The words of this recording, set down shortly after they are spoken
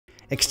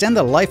Extend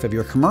the life of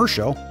your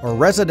commercial or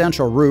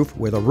residential roof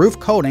with a roof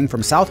coating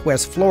from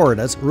Southwest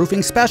Florida's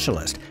roofing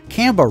specialist,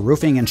 Camkpbell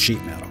Roofing and Sheet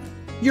Metal.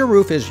 Your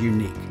roof is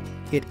unique.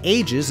 It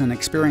ages and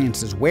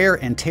experiences wear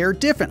and tear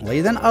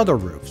differently than other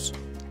roofs.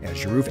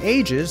 As your roof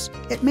ages,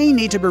 it may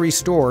need to be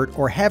restored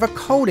or have a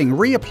coating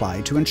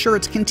reapplied to ensure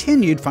its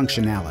continued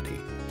functionality.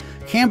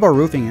 Camkpbell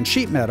Roofing and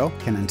Sheet Metal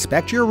can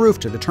inspect your roof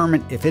to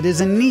determine if it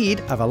is in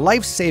need of a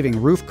life-saving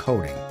roof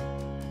coating.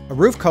 A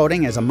roof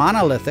coating is a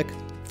monolithic,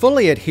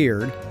 fully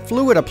adhered,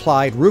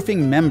 fluid-applied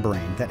roofing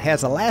membrane that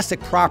has elastic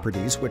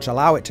properties which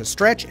allow it to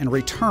stretch and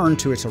return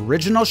to its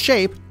original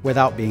shape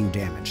without being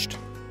damaged.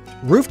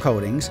 Roof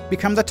coatings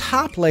become the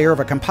top layer of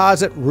a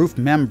composite roof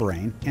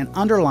membrane and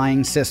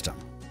underlying system.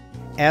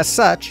 As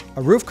such,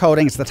 a roof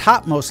coating is the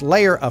topmost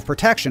layer of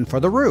protection for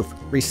the roof,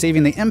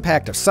 receiving the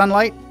impact of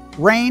sunlight,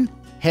 rain,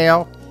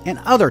 hail, and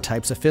other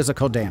types of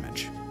physical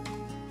damage.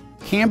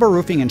 Camkpbell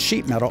Roofing and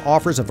Sheet Metal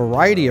offers a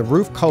variety of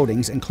roof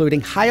coatings, including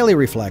highly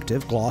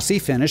reflective, glossy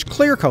finish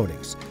clear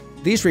coatings.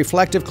 These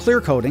reflective clear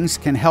coatings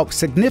can help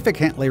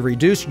significantly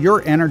reduce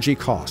your energy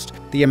cost.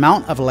 The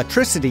amount of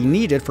electricity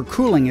needed for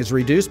cooling is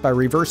reduced by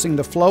reversing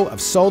the flow of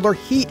solar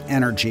heat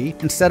energy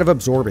instead of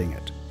absorbing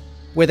it.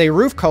 With a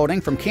roof coating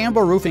from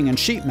Camkpbell Roofing and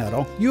Sheet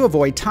Metal, you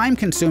avoid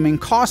time-consuming,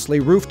 costly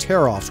roof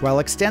tear-offs while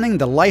extending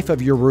the life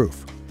of your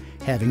roof.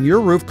 Having your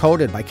roof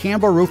coated by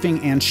Camkpbell Roofing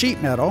and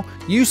Sheet Metal,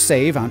 you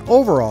save on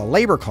overall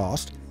labor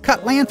cost,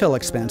 cut landfill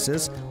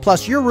expenses,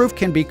 plus your roof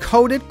can be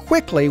coated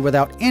quickly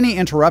without any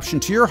interruption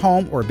to your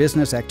home or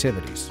business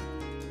activities.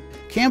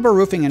 Camkpbell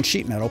Roofing and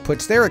Sheet Metal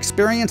puts their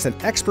experience and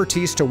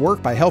expertise to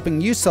work by helping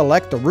you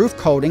select the roof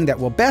coating that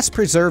will best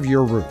preserve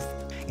your roof.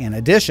 In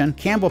addition,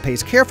 Camkpbell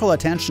pays careful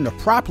attention to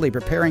properly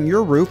preparing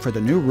your roof for the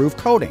new roof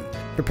coating.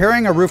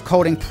 Preparing a roof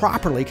coating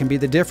properly can be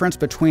the difference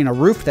between a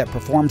roof that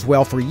performs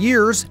well for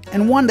years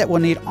and one that will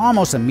need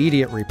almost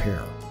immediate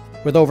repair.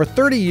 With over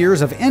 30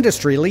 years of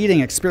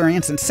industry-leading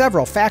experience and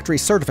several factory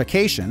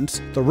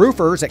certifications, the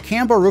roofers at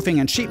Camkpbell Roofing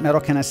and Sheet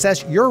Metal can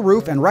assess your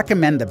roof and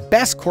recommend the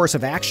best course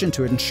of action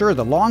to ensure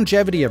the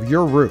longevity of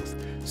your roof.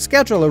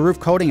 Schedule a roof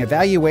coating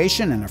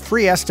evaluation and a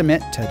free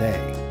estimate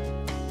today.